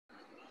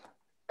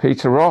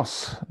Peter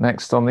Ross,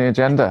 next on the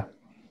agenda.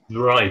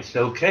 Right,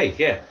 okay,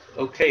 yeah.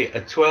 Okay,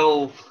 a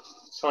 12,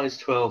 size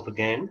 12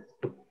 again.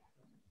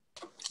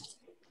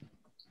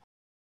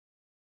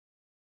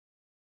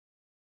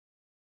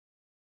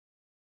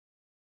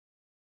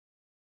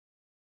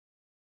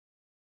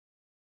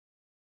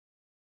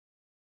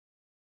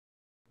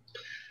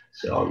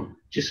 So I'm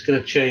just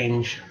going to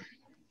change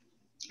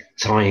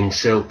tying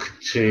silk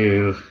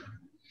to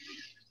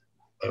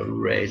a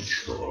red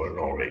or an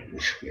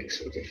orange,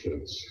 makes a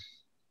difference.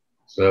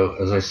 So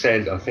as I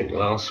said, I think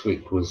last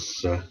week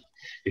was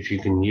if you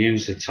can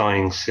use a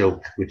tying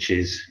silk which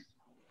is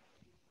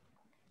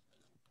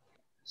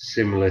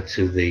similar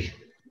to the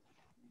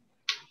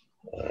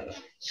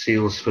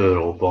seal's fur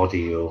or body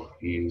you're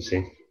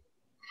using.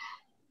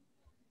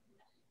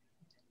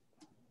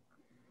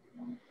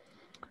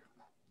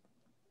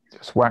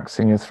 Just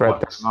waxing your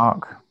thread,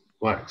 Mark.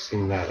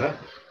 Waxing that up,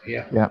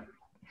 yeah. Yeah.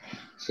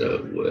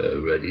 So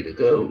we're ready to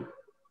go.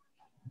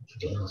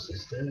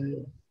 Glasses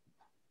there.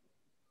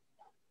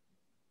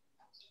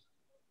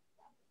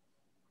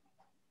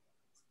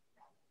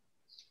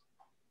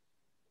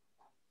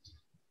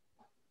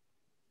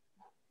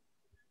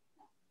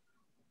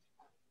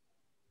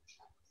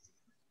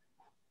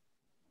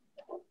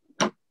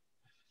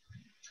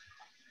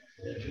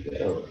 There we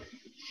go.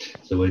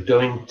 So we're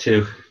going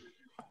to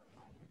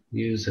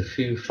use a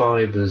few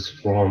fibres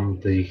from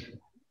the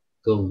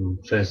golden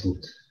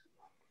pheasant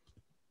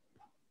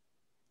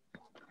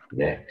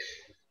neck.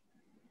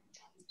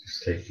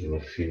 Just taking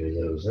a few of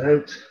those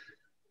out.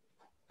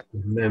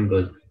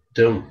 Remember,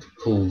 don't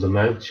pull them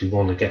out. You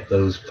want to get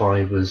those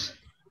fibres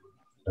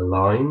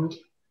aligned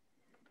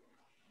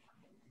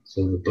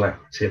so the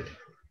black tip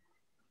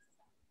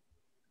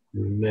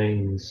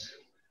remains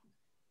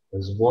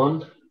as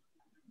one.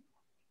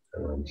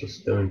 And I'm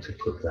just going to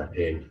put that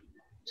in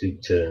 2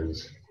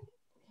 turns,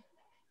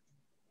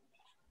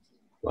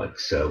 like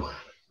so.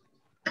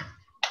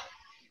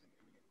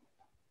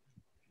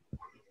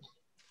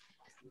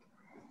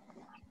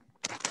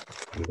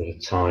 I'm going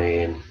to tie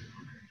in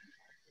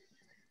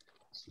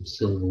some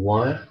silver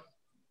wire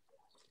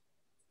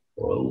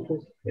or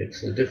oval,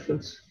 makes a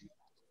difference.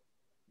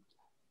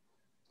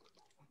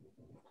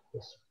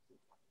 Just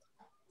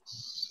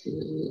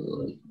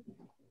slightly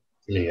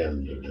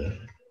under there.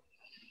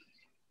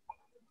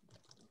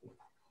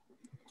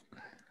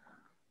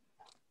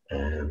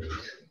 And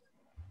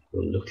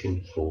we're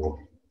looking for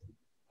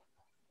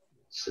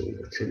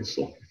silver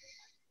tinsel.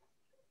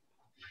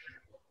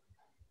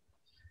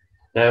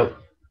 Now,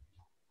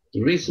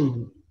 the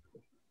reason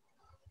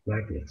why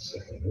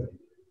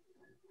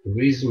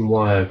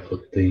I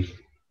put the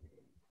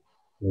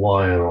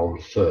wire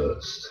on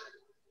first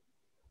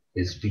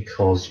is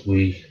because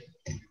we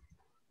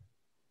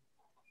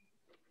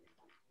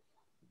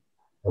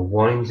are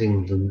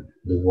winding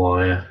the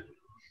wire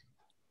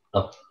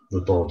up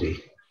the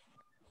body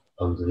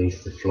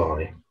underneath the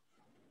fly,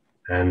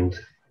 and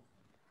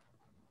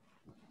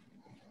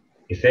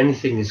if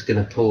anything is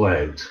going to pull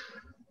out,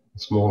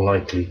 it's more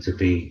likely to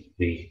be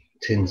the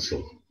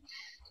tinsel.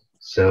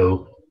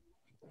 So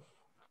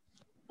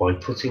by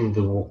putting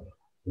the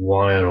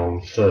wire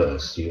on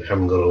first, you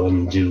haven't got to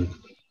undo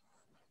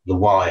the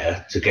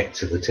wire to get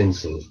to the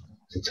tinsel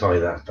to tie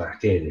that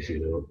back in, if you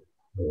know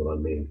what I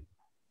mean.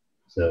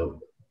 So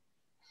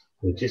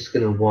we're just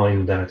going to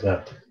wind that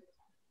up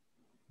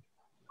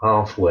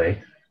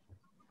halfway,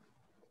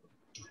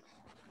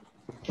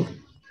 cut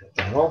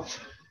that off,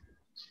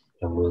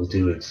 and we'll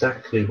do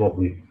exactly what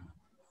we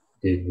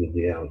did with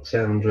the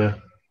Alexandra.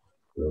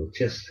 We'll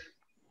just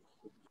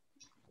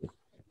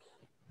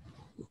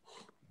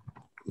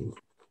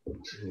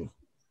put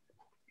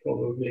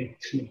probably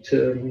 2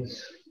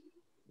 turns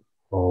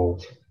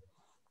of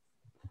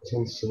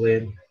tinsel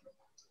in.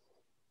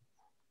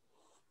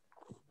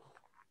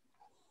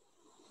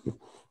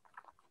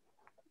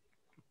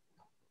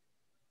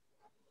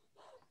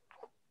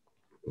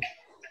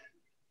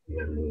 And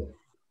then we'll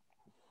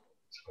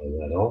tie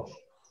that off.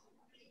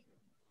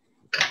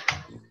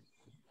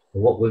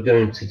 And what we're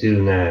going to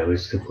do now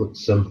is to put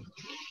some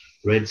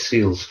red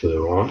seal's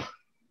fur on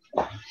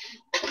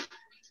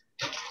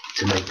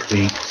to make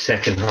the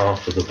second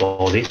half of the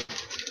body.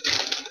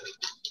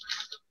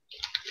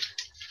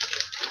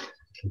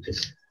 I'm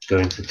just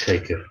going to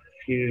take a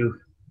few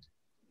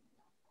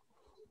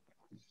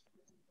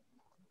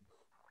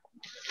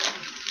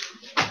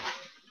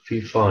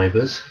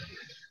fibres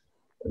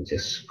and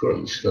just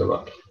scrunch them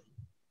up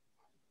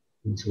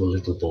into a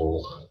little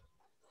ball,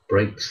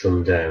 breaks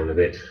them down a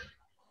bit,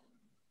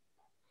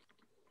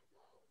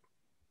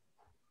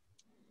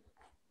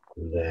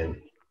 and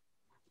then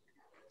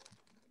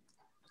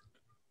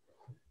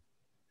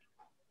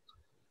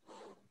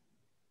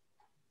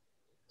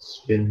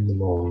spin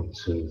them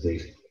onto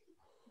the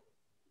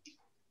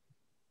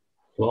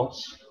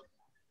floss.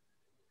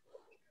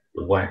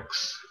 The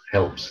wax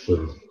helps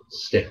them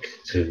stick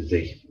to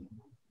the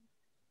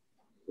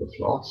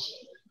floss.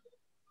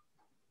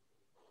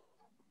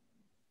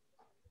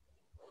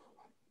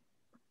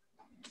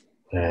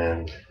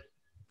 And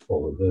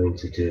what we're going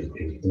to do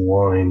is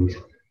wind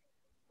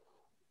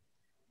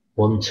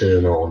one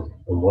turn on,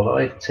 and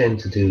what I tend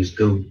to do is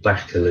go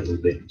back a little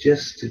bit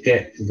just to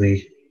get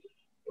the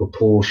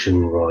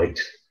proportion right.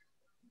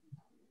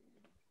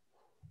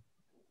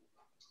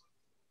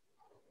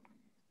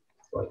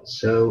 Right,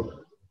 so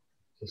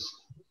just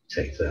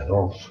take that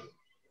off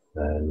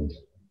and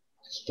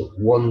just put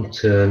one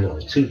turn or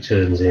two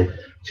turns in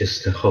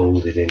just to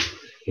hold it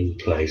in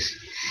place.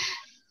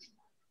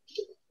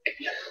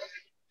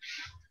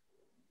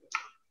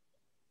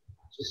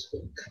 Just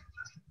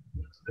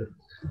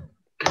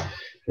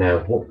now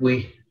what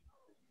we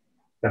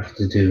have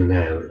to do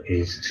now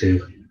is to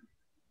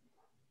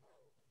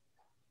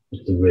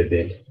put the rib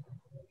in,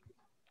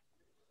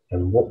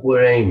 and what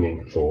we're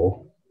aiming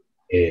for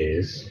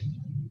is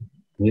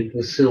with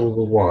the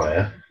silver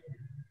wire,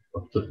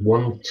 I'll put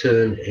one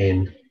turn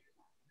in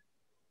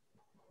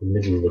the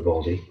middle of the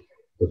body,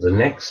 but the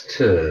next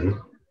turn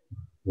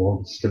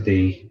wants to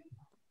be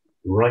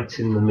right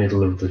in the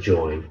middle of the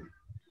join.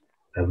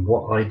 And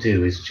what I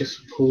do is just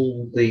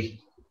pull the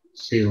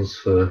seal's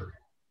fur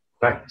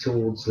back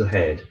towards the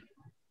head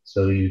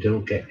so you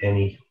don't get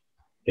any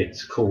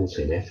bits caught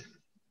in it.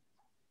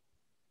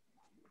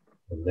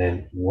 And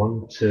then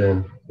one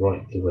turn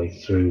right the way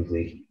through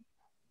the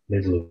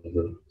middle of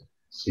the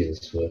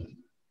seal's fur,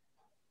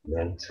 and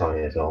then tie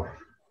it off.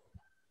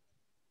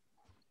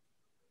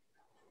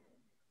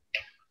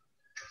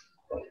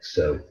 Like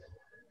so.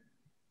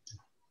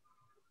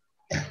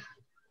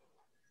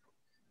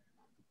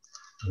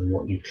 And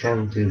what you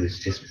can do is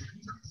just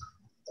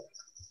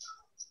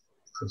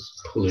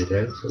pull it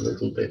out a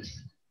little bit. It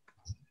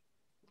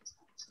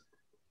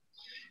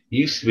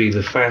used to be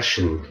the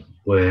fashion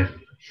where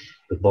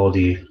the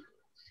body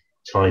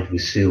tied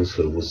with seal's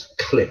fur was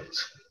clipped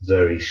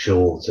very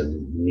short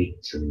and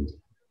neat and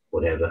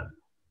whatever.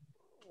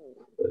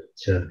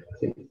 But I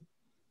think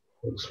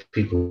most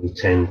people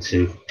tend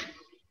to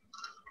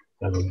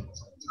have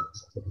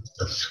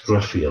a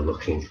scruffier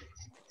looking,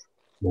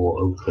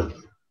 more open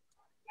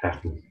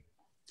pattern.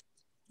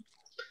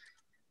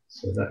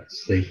 So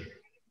that's the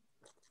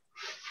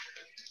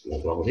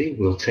body.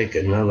 We'll take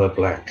another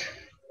black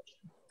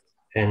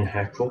pen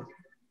hackle.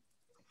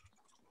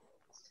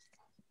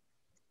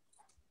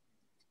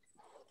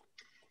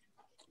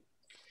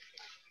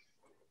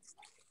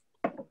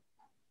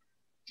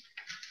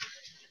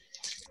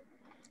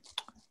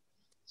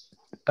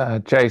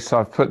 Jace,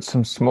 I've put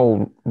some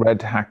small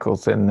red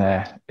hackles in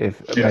there.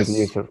 If Yes. maybe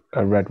use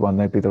a red one,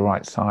 they'd be the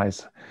right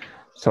size.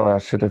 Sorry, I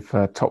should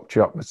have topped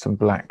you up with some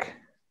black.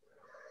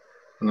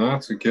 No,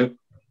 that's good.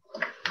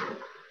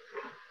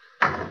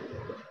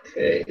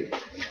 Okay.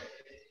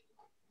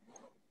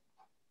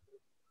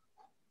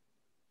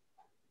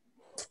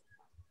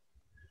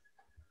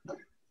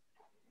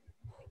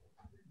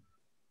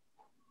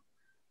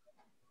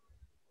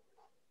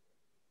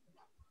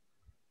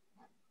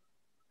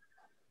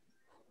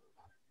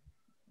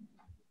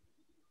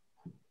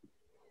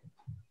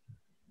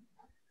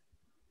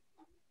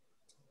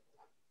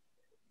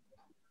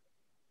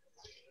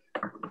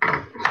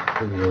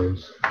 Pull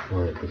those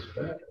fibers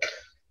back.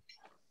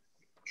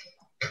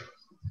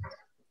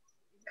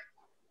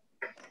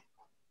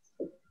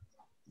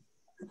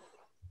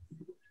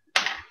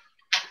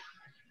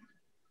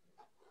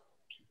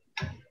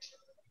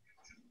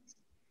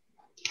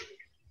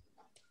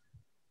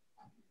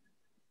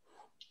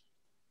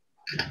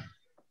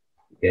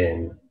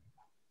 Again,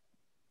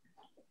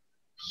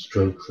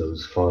 stroke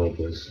those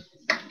fibers,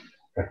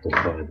 hackle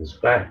fibers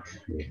back.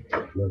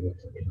 Put another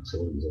couple of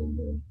turns on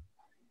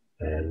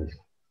there, and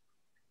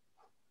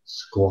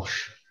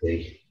squash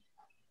the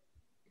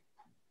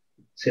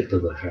tip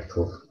of the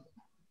hackle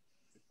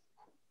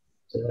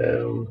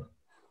down.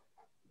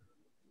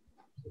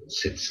 It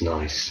sits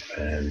nice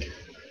and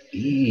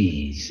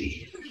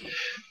easy.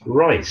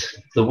 Right,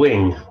 the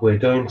wing, we're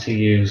going to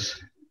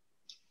use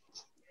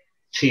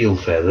teal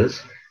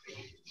feathers.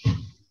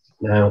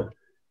 Now,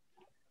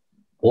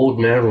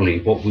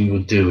 ordinarily what we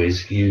would do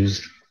is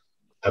use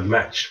a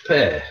matched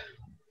pair,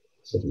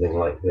 something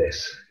like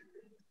this,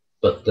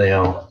 but they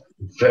are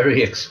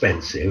very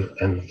expensive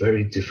and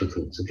very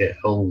difficult to get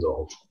hold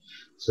of.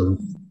 So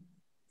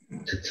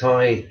to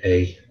tie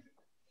a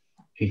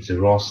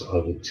Peter Ross, I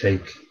would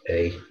take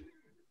a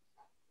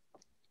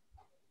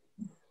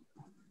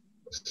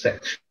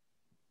section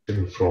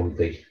from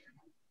the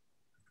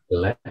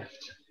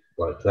left,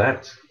 like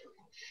that,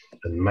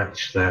 and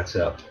match that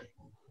up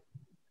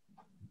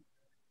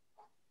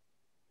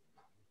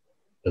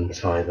and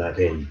tie that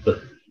in.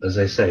 But as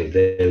I say,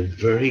 they're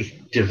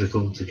very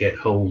difficult to get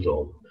hold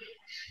of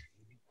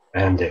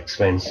and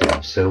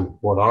expensive. So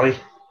what I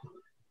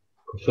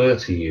prefer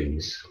to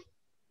use,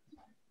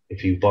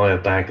 if you buy a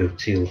bag of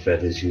teal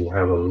feathers, you'll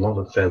have a lot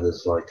of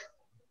feathers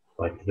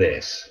like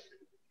this.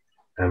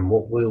 And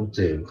what we'll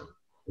do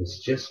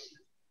is just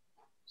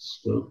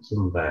stroke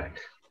them back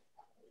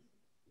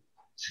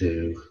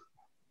to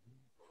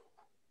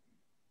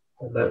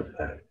about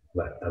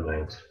that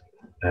amount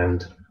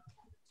and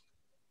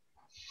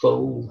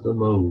fold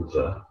them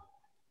over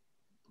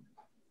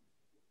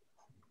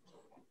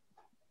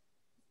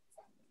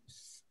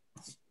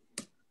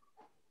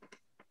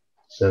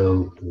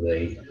so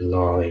they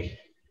lie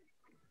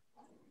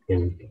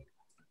in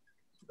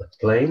a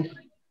plane.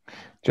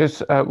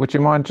 Just would you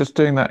mind just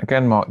doing that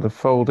again, Mark? The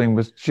folding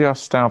was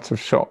just out of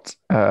shot.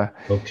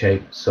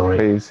 Okay, sorry.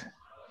 Please.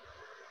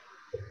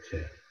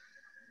 Okay.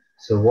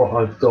 So what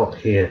I've got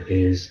here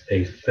is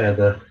a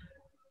feather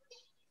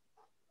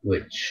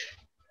which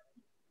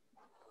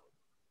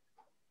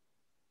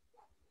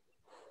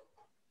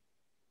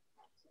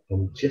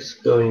I'm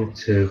just going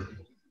to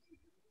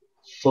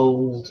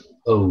fold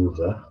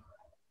over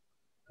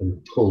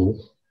and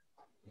pull.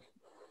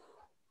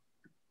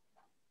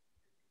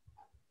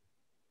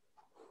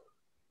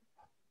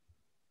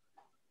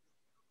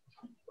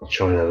 I'll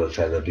try another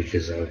feather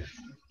because I've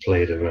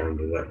played around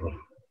with that one.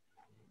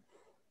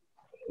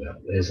 Yeah,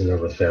 there's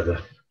another feather.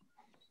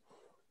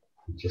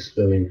 I'm just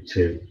going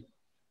to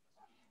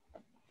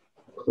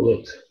pull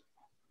it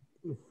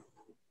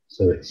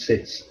so it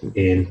sits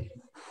in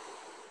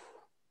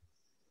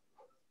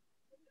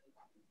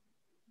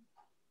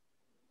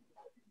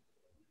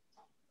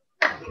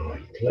the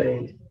right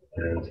plane,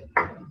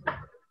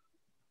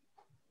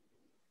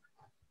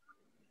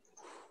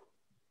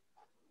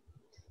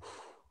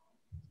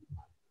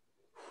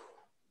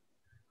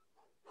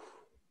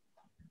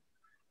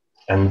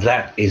 and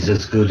that is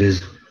as good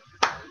as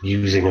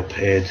using a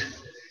paired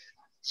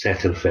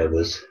set of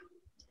feathers.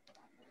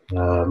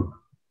 I'll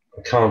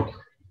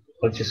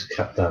just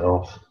cut that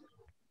off.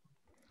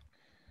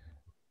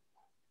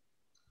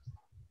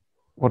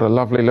 What a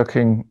lovely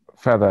looking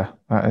feather.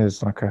 That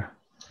is, like a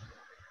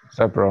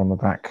zebra on the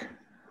back.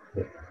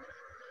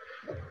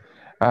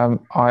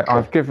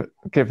 I've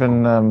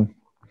given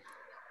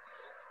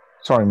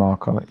sorry,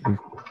 Mark, I'll let you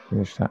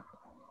finish that.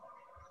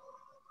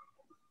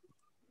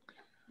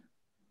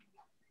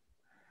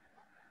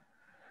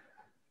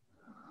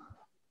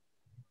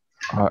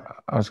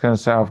 I was going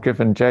to say I've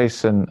given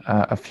Jason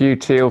a few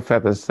teal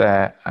feathers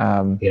there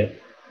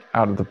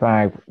out of the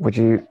bag. Would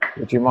you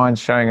mind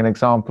showing an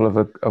example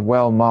of a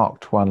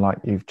well-marked one like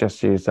you've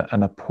just used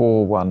and a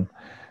poor one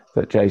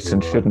that Jason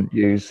shouldn't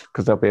use?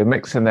 Because there'll be a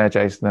mix in there,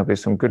 Jason. There'll be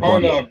some good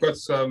ones. Oh no, I've got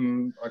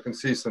some. I can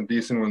see some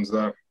decent ones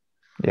there.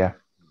 Yeah.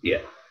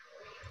 Yeah.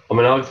 I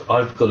mean,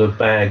 I've got a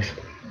bag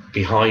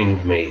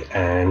behind me,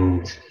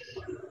 and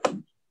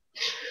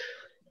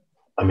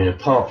I mean,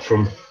 apart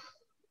from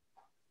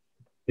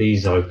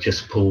these I've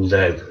just pulled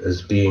out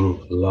as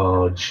being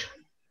large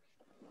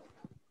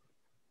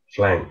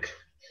flank.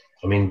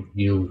 I mean,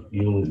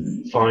 you'll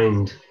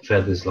find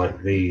feathers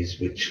like these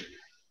which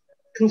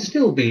can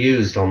still be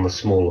used on the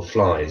smaller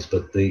flies,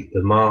 but the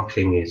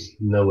marking is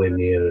nowhere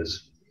near as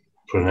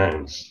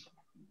pronounced.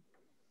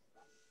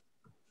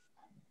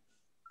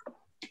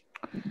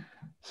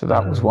 So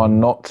that was one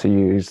not to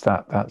use.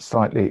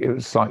 It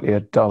was slightly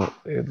a dull.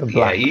 The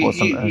black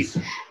wasn't as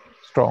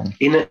strong.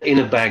 In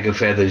a bag of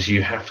feathers,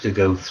 you have to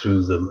go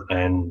through them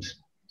and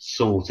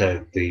sort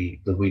out the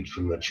wheat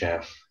from the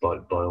chaff by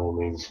all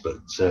means. But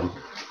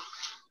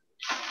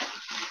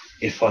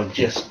if I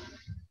just,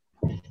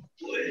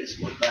 where's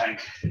my bag?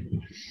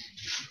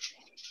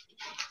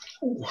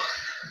 Ooh.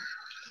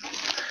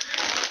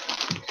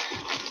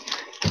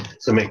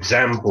 Some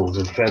examples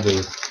of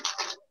feathers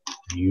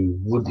you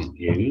wouldn't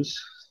use.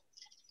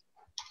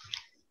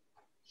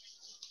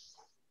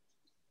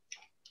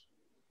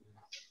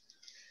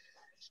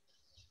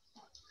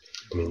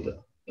 I mean,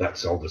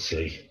 that's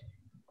obviously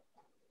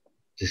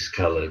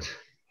discoloured,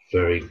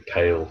 very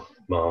pale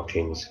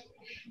markings.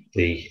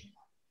 The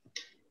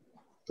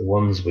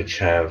ones which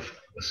have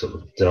a sort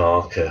of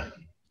darker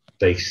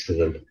base to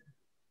them,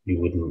 you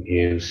wouldn't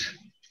use.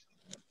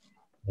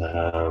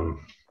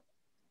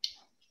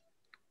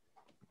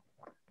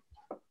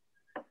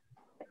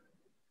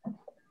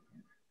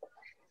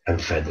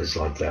 And feathers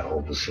like that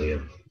obviously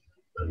are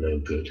no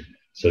good.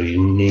 So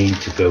you need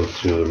to go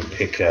through and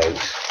pick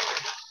out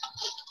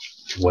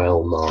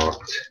well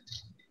marked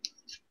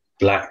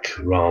black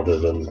rather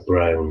than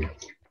brown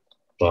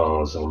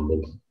bars on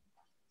them.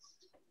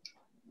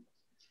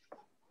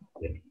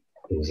 Yeah,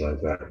 things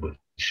like that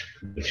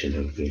which are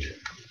no good.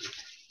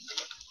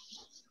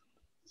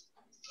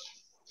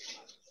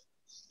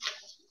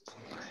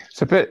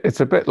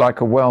 It's a bit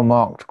like a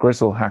well-marked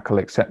grizzle hackle,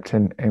 except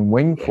in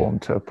wing form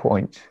to a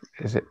point.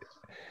 Is it,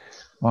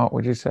 Mark?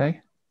 Would you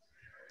say?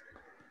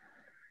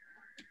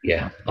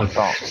 Yeah.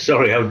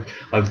 Sorry,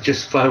 I've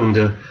just found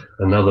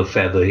another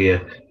feather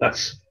here.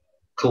 That's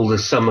called a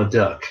summer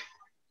duck.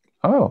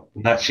 Oh.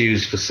 That's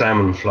used for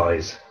salmon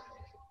flies.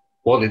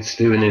 What it's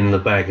doing in the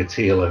bag of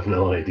teal, I've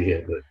no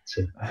idea. But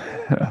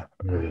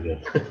there we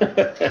go.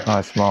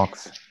 Nice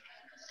marks.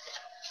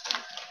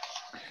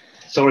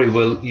 Sorry,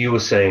 Will, you were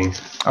saying?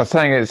 I was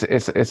saying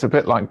it's a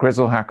bit like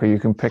grizzle hackle. You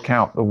can pick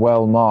out the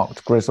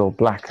well-marked grizzle,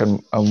 black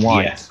and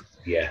white.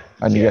 Yeah.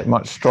 And you get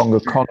much stronger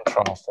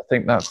contrast. I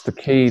think that's the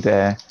key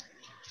there,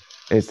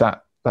 is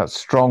that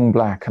strong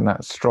black and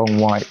that strong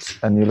white,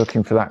 and you're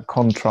looking for that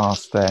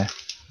contrast there.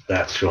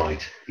 That's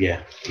right.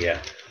 Yeah.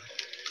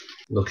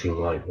 Looking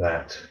like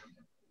that.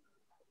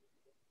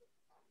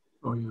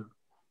 Oh yeah.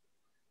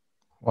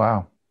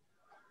 Wow.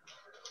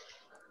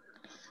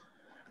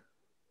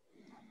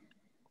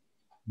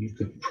 you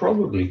could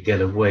probably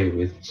get away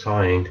with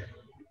tying,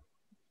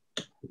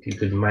 if you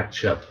could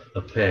match up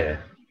a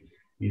pair,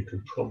 you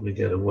could probably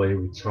get away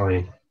with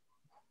tying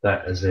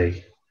that as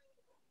a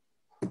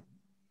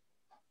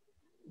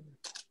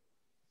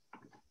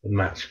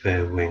match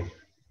pair wing.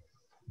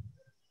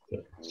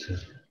 But,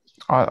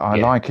 I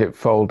yeah. like it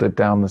folded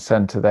down the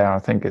center there. I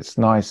think it's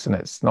nice and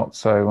it's not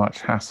so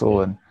much hassle.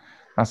 Yeah. And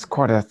that's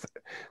quite a,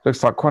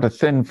 looks like quite a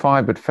thin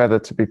fibered feather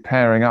to be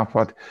pairing up.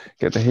 I'd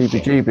get the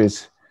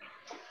heebie-jeebies.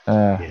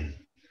 Yeah.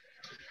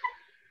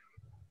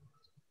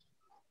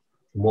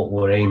 What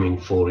we're aiming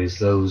for is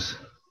those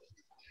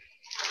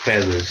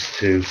feathers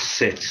to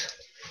sit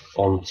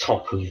on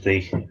top of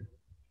the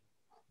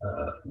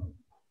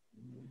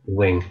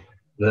wing,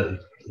 the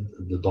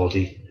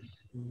body,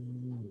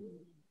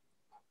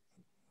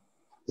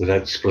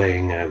 without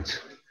splaying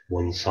out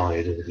one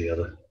side or the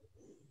other.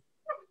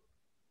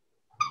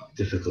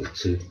 Difficult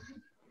to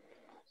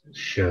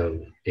show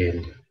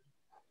in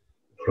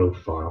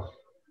profile.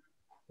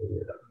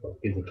 That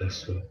might be the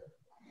best way.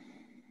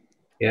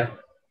 Yeah.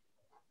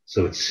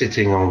 So it's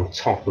sitting on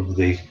top of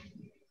the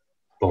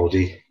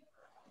body,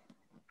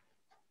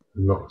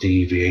 not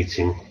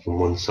deviating from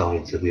one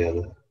side to the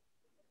other.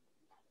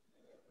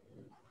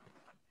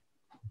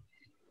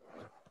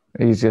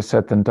 Easier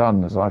said than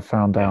done, as I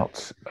found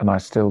out, and I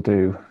still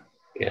do.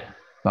 Yeah.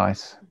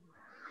 Nice.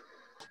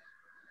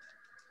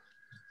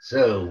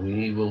 So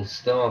we will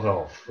start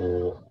off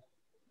for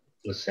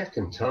the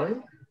second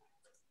time,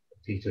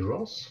 Peter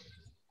Ross.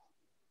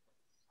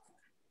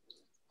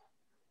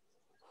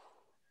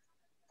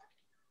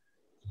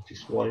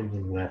 Just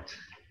winding that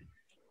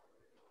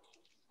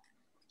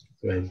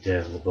thread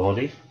down the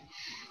body.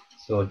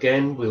 So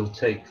again, we'll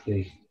take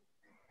the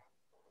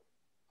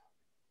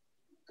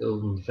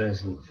golden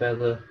pheasant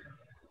feather.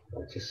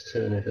 I'll just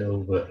turn it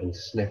over and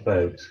snip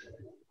out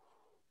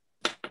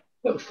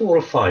about 4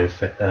 or 5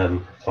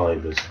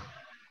 fibers.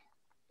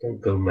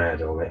 Don't go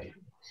mad on it.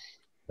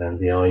 And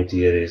the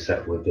idea is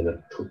that we're going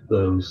to put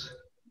those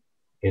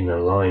in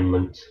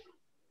alignment.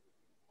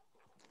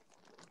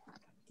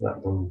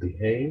 That one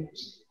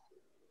behaves.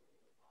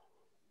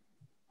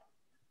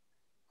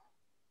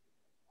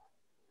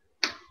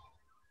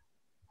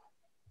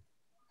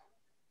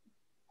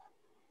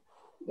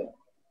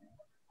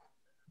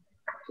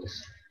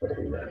 Just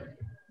putting that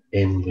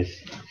in with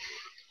a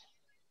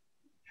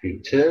few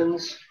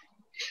turns.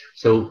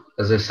 So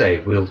as I say,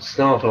 we'll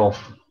start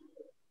off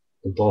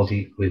the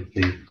body with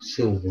the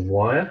silver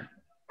wire.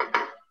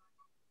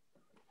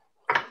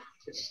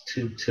 Just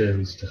 2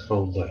 turns to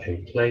hold that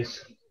in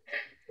place,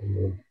 and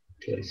then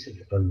place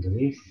it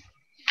underneath.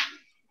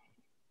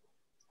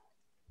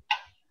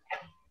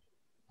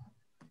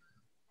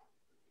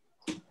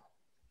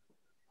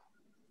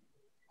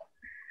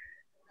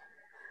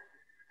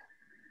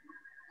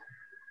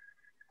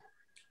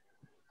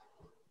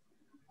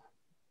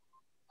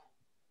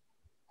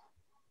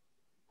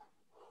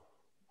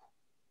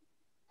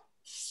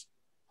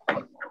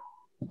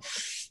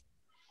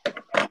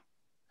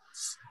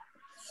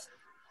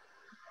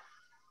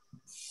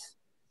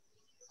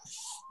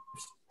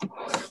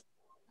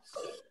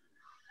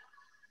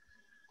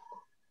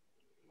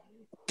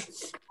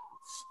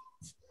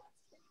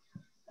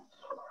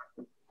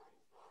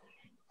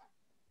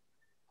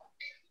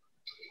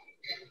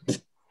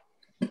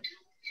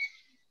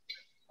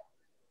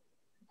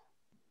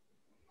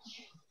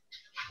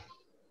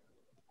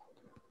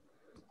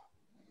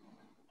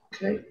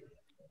 Okay.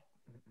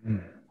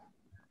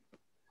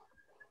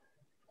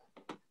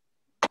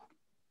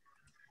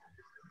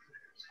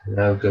 So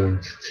now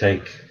going to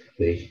take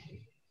the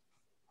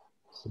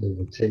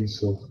silver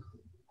tinsel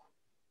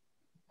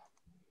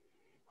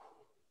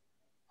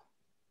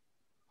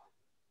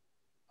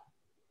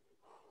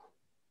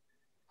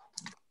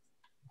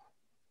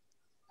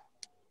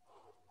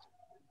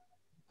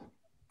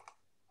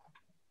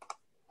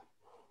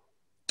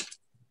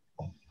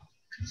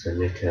to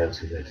nick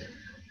out of it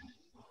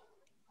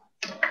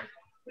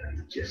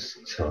and just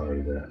tie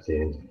that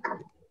in.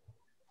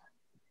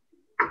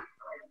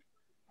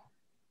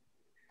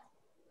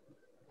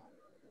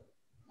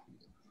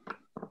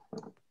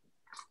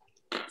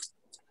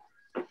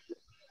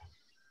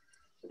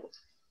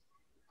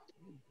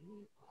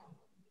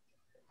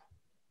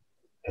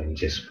 And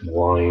just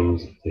wind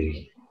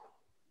the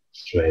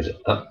thread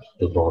up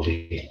the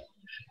body.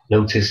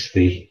 Notice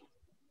the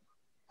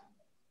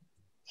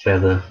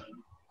feather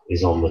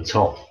is on the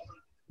top,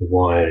 the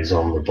wire is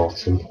on the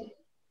bottom.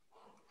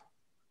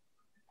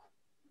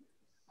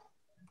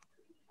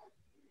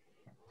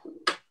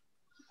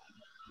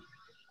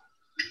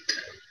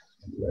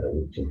 Now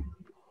we can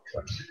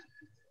cut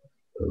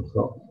both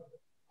off.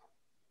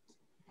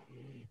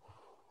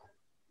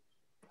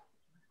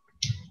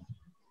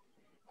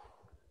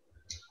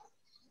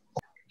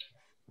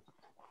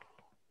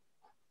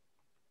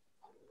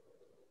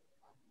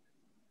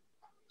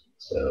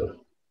 So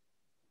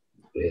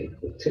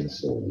with the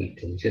tinsel we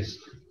can just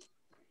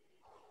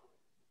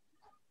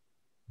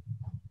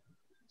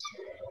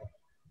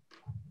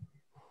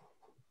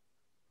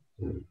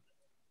do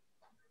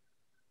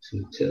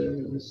 2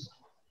 turns.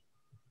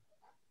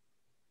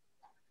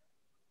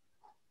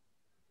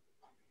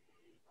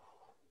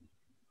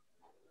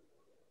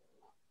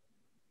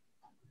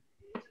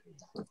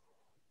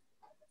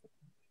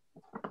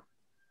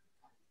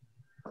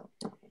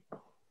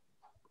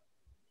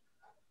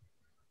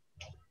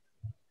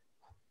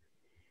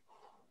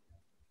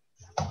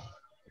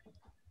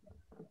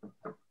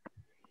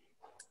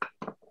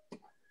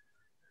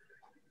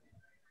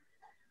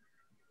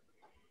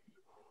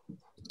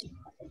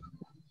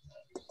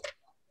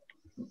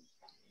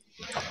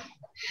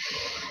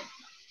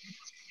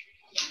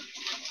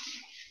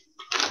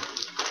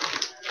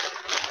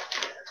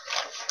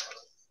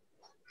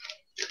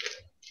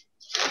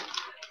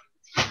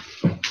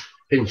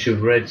 pinch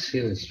of red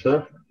seal's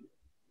fur.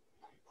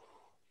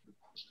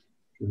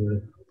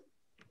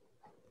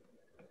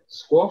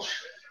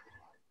 Squash.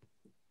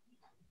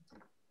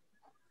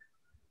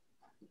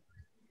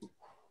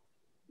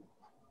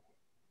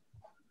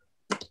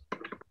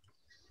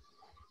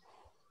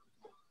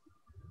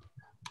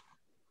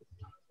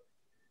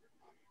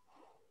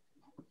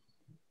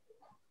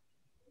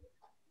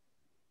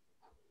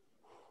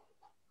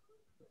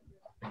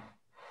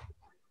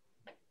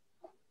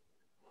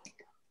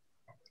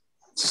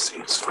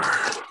 Seal's fur.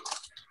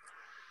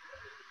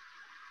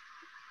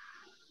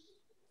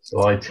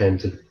 So I tend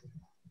to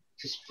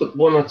just put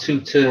 1 or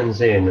 2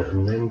 turns in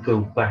and then go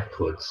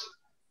backwards,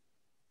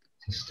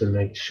 just to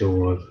make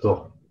sure I've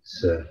got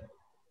a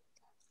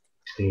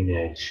clean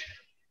edge.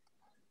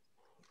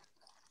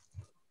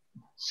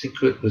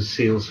 Secret with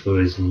seal's fur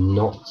is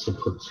not to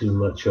put too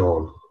much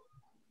on.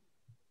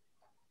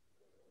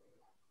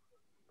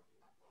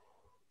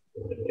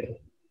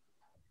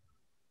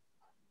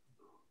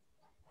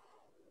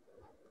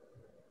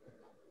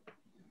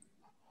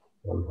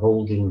 I'm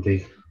holding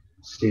the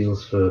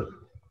seal's fur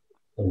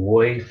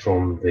away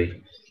from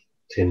the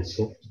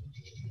tinsel,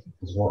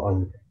 because what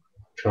I'm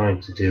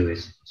trying to do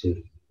is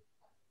to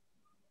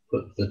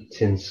put the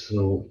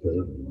tinsel,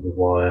 the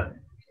wire,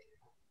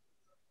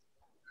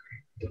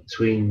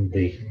 between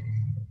the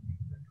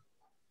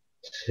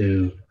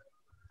 2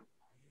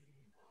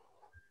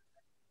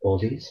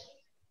 bodies.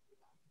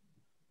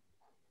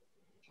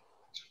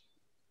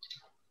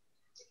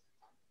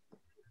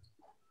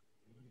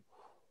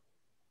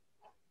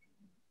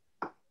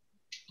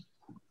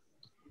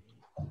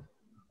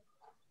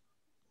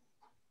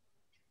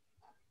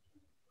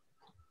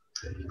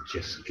 And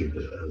just give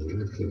it a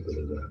little bit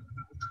of a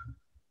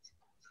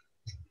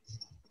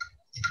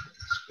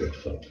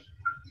scruff up.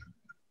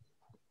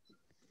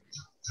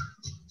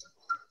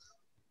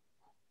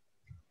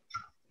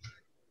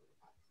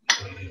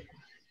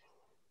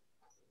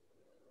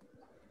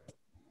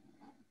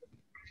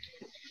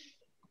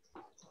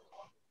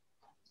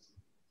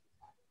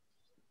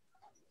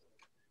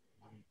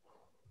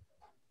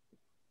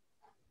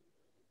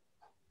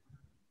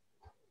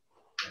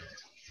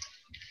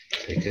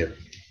 Take a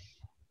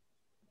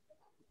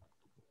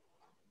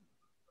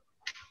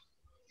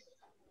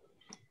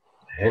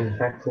hen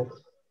hackle.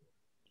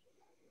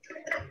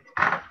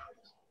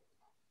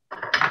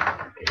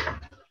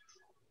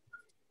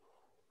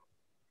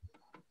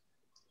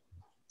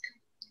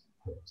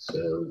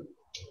 So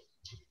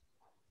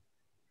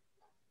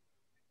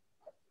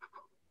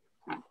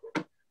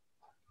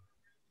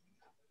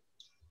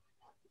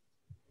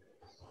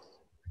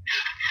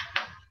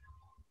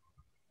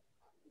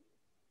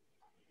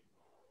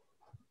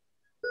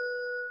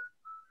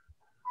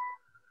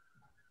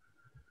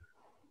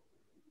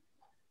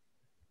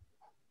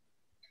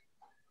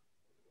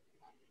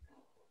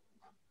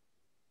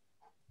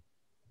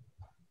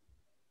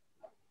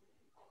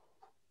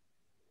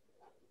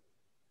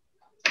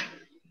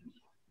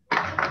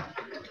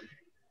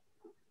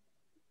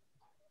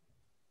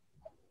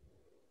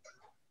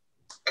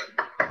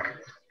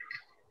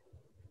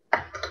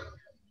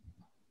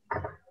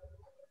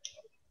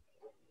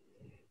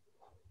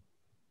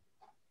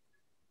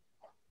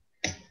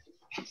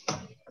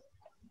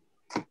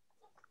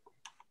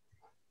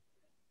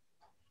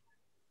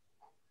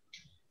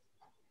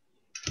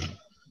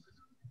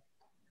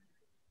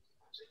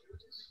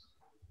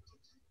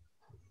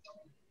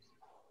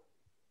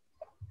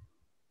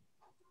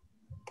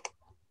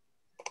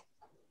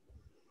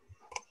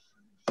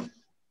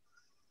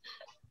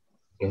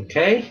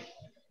okay.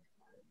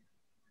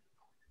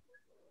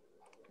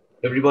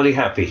 Everybody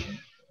happy?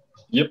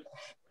 Yep.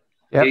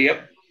 Yep.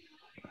 Yep.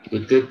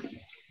 Good, good.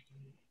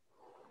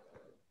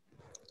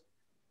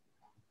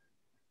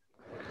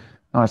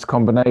 Nice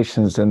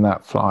combinations in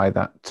that fly,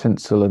 that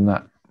tinsel and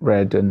that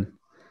red, and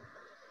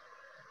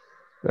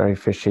very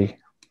fishy.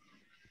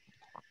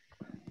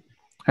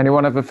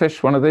 Anyone ever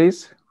fished one of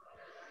these?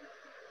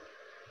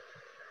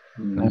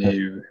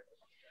 No.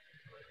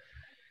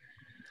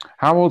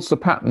 How old's the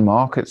pattern,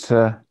 Mark? It's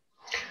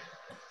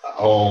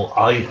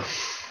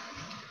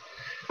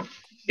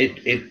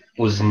it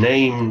was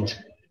named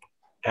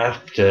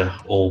after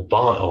or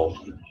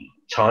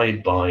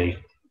tied by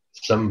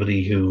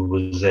somebody who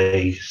was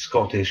a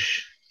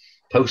Scottish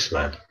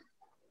postman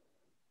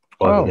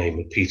by the name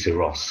of Peter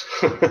Ross.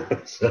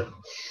 So,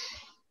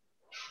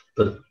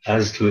 but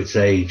as to its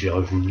age,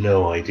 I've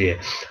no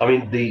idea. I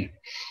mean, the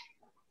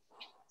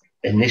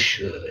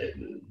initial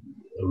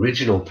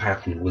original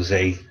pattern was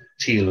a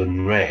teal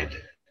and red,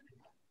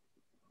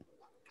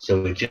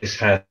 so it just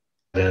had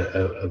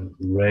a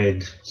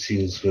red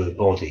seal's fur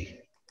body,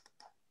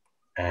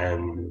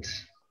 and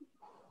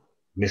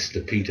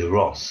Mr. Peter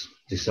Ross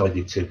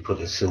decided to put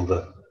a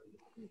silver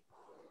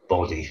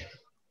body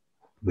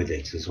with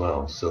it as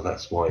well, so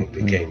that's why it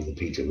became the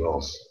Peter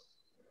Ross.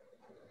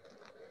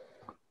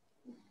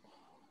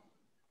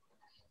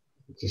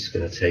 Just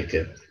going to take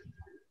a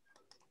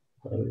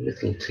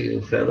little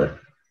teal feather,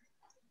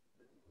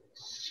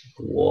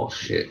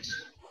 squash it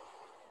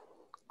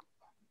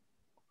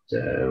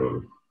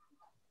down,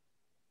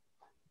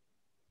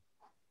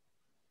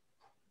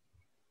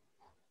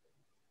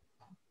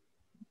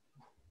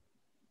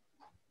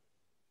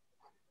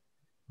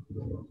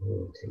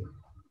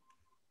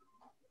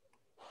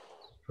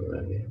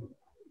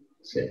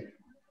 That's it.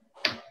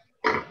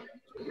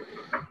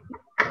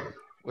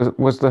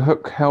 Was the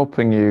hook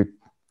helping you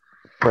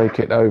break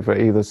it over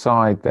either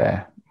side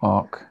there,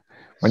 Mark?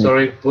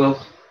 Sorry,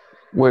 well,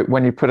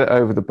 when you put it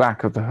over the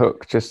back of the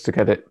hook just to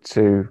get it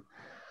to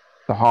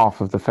the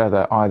half of the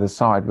feather either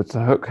side, was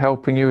the hook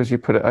helping you as you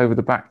put it over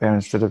the back there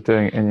instead of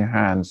doing it in your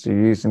hands? So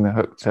you're using the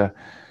hook to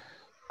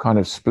kind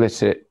of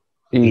split it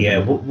evenly?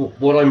 Yeah,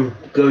 what I'm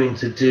going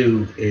to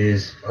do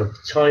is I've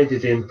tied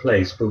it in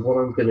place, but what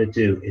I'm going to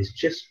do is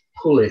just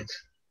pull it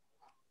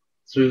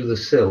through the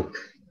silk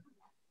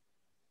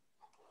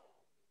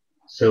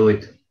so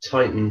it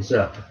tightens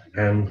up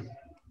and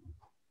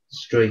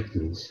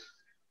straightens.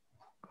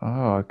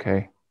 Oh,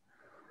 okay.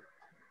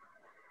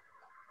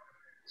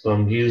 So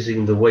I'm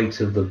using the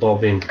weight of the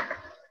bobbin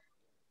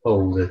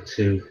holder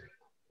to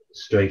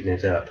straighten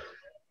it up.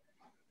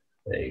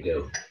 There you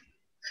go.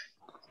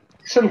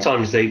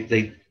 Sometimes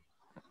they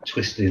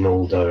twist in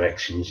all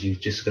directions. You've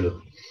just got to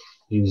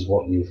use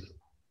what you've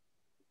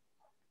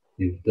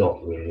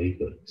got, really.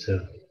 But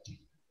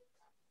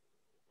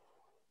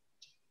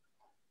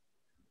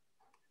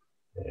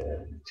yeah,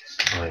 just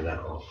tie that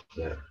off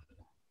there.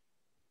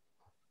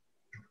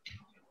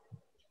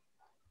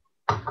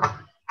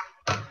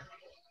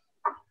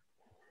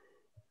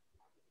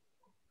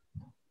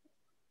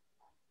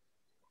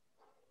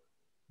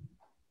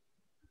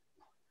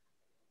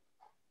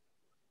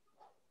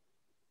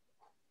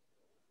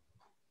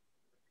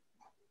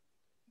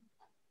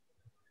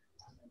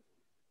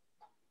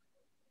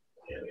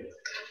 There we go.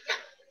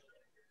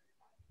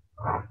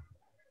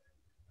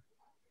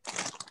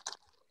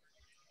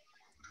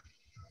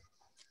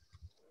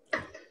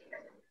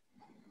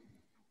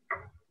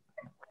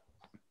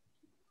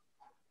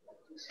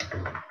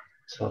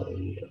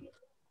 Tie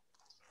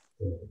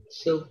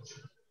silk.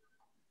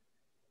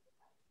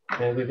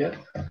 There we go.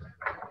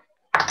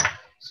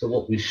 So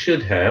what we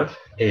should have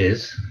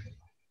is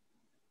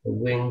the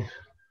wing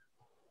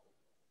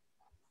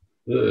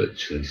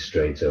virtually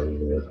straight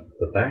over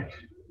the back.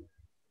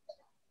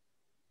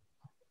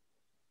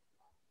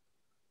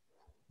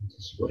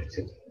 Just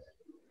waiting.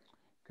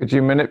 Could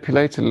you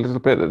manipulate it a little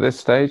bit at this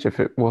stage if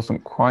it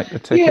wasn't quite the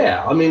ticket?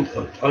 Yeah, I mean,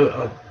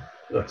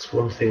 that's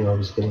one thing I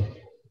was going to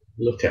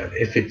look at.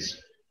 If it's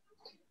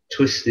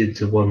twisted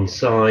to one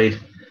side,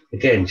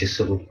 again, just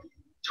sort of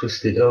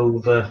twist it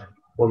over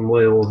one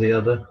way or the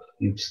other.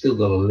 You've still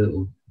got a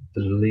little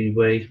bit of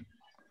leeway.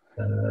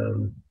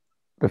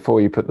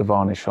 Before you put the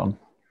varnish on.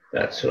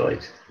 That's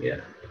right,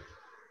 yeah.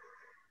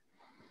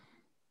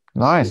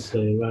 Nice.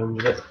 Still play around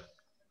with it.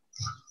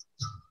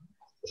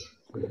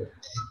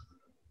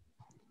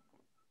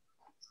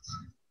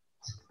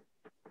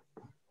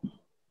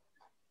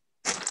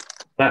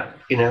 That,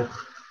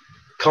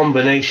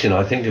 combination,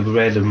 I think, of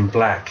red and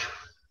black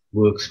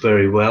works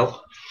very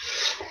well.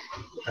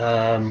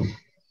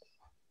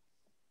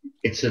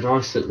 It's a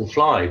nice little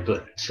fly,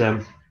 but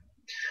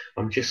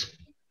I'm just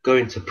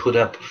going to put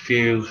up a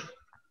few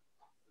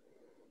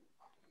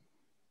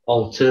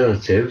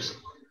alternatives.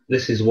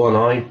 This is one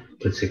I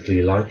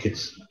particularly like.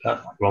 It's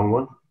wrong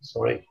one,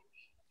 sorry.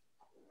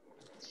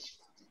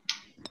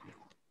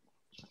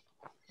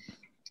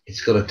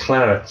 It's got a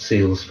claret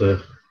seals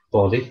for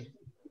body.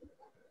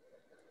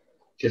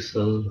 Just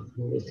a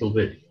little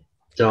bit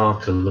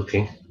darker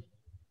looking.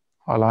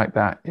 I like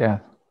that, yeah.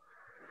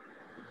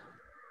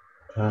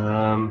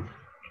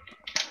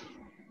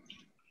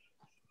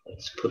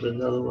 Let's put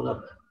another one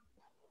up.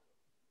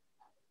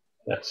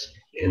 That's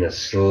in a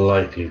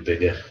slightly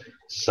bigger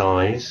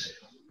size.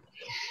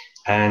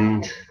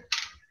 And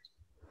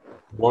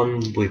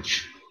one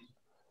which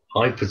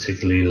I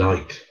particularly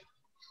like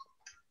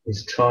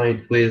is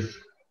tied with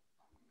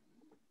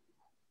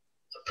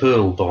a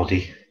pearl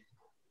body.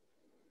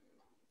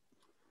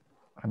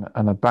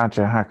 And a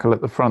badger hackle at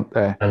the front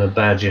there. And a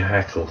badger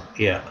hackle,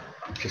 yeah.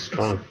 I'm just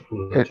trying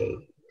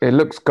to... It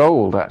looks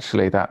gold,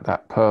 actually,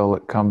 that pearl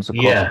that comes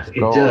across. Yeah, it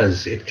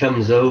does. It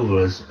comes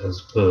over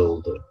as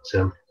pearl, but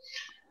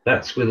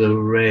that's with a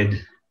red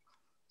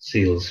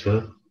seal's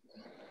fur.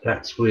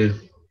 That's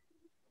with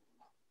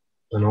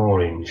an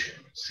orange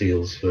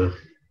seal's fur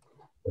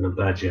and a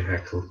badger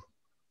hackle.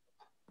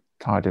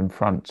 Tied in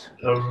front.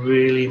 A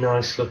really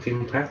nice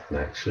looking pattern,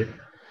 actually.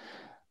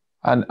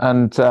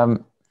 And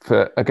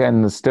for,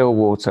 again, the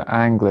Stillwater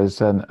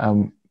anglers,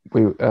 and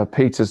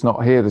Peter's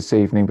not here this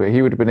evening, but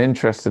he would have been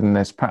interested in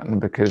this pattern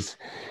because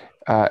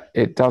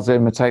it does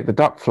imitate the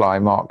duck fly,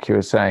 Mark, you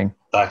were saying.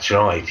 That's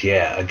right,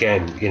 yeah.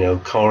 Again,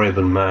 Corrib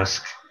and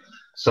mask,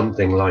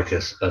 something like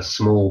a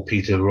small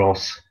Peter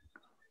Ross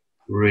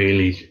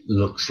really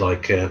looks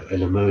like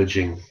an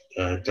emerging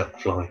duck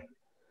fly.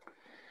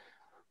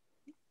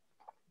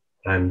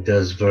 And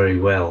does very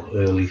well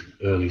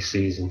early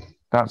season.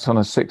 That's on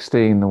a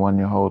 16, the one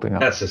you're holding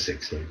up. That's a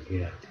 16,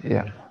 yeah.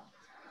 Yeah.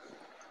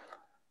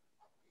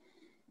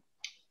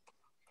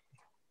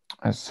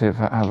 Let's see if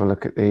I have a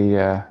look at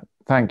the...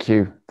 Thank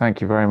you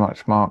very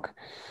much, Mark.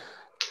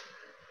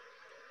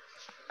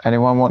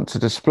 Anyone want to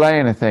display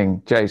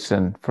anything,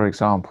 Jason, for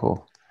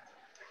example?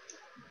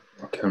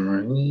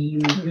 Camera.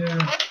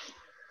 Yeah.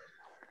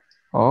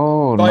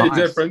 Oh, Slightly nice.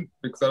 different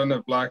because I don't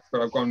have black,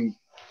 but I've gone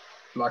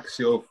black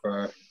seal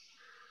for.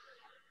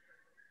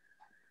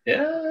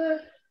 Yeah.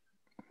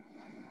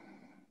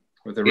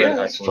 With the Yeah, red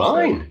that's hackle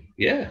instead. fine.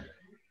 Yeah.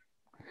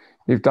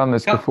 You've done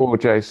this before,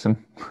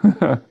 Jason.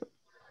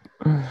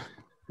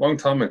 Long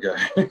time ago.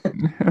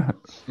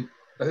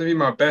 That'll be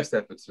my best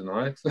effort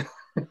tonight.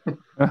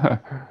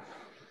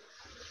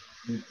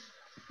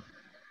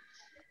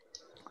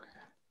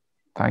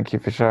 Thank you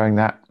for showing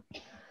that.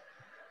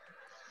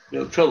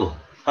 No trouble.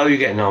 How are you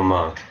getting on,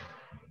 Mark?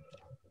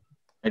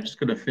 I'm just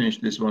going to finish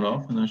this one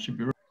off and I should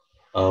be ready.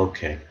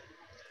 Okay.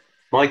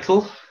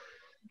 Michael?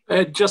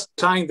 Just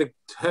tying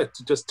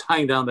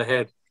down the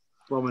head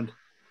moment.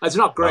 It's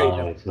not great.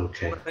 Right,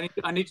 okay.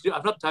 I need to do.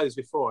 I've not tied this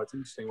before. It's an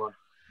interesting one.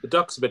 The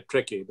duck's a bit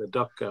tricky. The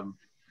duck, the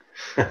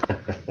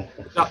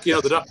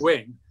duck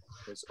wing.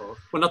 Well,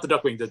 not the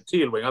duck wing, the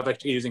teal wing. I'm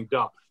actually using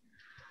duck.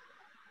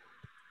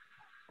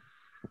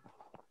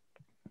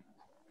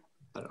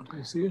 I don't know.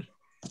 You see it?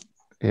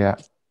 Yeah,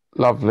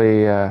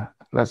 lovely.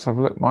 Let's have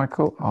a look,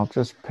 Michael. I'll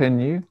just pin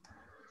you.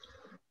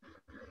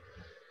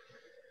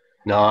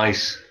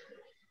 Nice.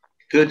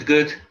 Good,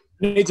 good.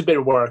 Needs a bit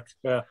of work.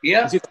 Yeah.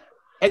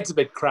 Head's a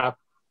bit crap,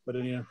 but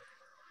yeah.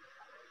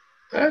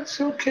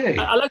 That's okay.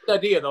 I like the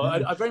idea, though.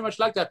 I very much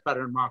like that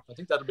pattern, Mark. I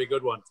think that'll be a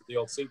good one for the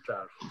old sea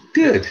trout.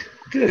 Good,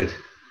 good.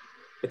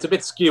 It's a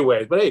bit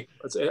skew-ways, but hey,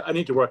 I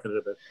need to work on it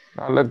a bit.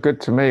 That looked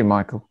good to me,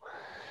 Michael.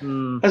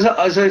 As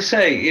I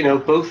say,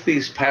 both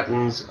these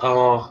patterns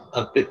are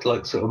a bit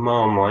like sort of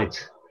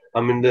Marmite.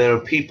 I mean, there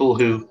are people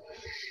who,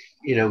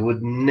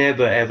 would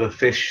never ever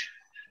fish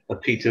a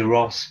Peter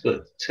Ross,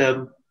 but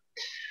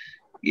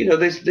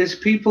there's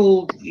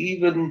people,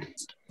 even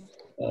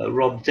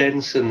Rob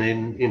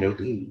Denson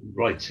who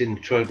writes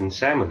in Trout and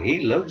Salmon. He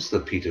loves the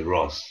Peter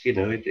Ross.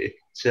 It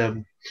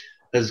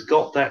has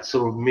got that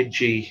sort of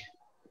midgy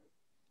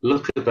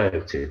look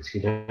about it.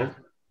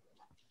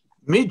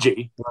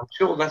 Midgy? I'm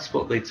sure that's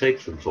what they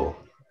take them for.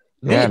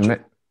 Yeah,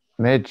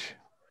 midge.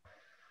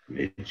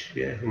 Midge,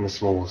 yeah, in the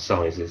smaller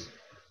sizes.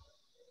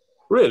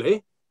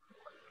 Really?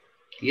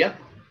 Yeah.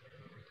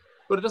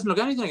 But it doesn't look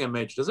anything like a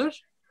midge, does it?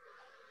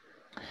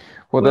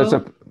 Well, there's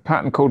a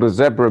pattern called a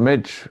zebra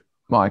midge,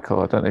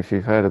 Michael. I don't know if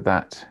you've heard of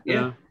that.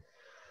 Yeah.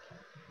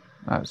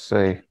 Let's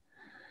see.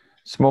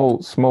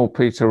 Small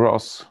Peter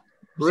Ross.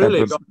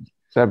 Really?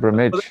 Zebra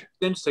midge. Well, that's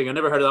interesting. I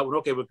never heard of that one.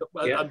 Okay, but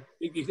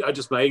I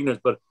just my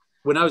ignorance. But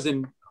when I was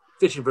in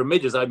fishing for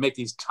midges, I'd make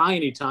these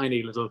tiny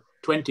little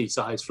 20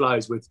 size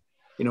flies with,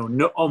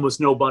 almost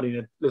no body,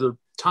 and a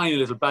tiny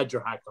little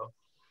badger hackle,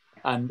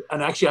 and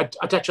actually I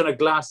attach on a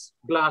glass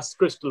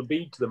crystal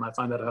bead to them. I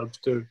find that helps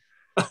too,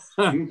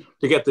 to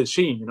get the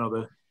sheen,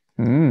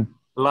 the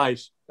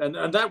light, and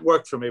that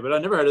worked for me. But I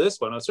never heard of this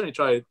one. I'll certainly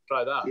try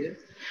that.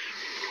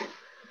 Yeah.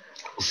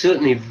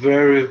 Certainly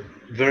very,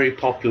 very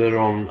popular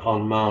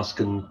on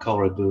mask and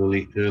corrid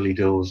early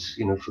doors,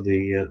 for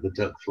the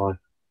duck fly.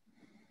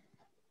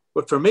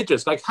 But for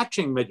midges, like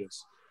hatching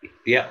midges.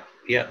 Yeah,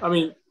 yeah. I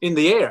mean, in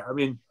the air. I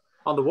mean,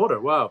 on the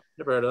water. Wow,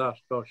 never heard of that.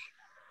 Gosh.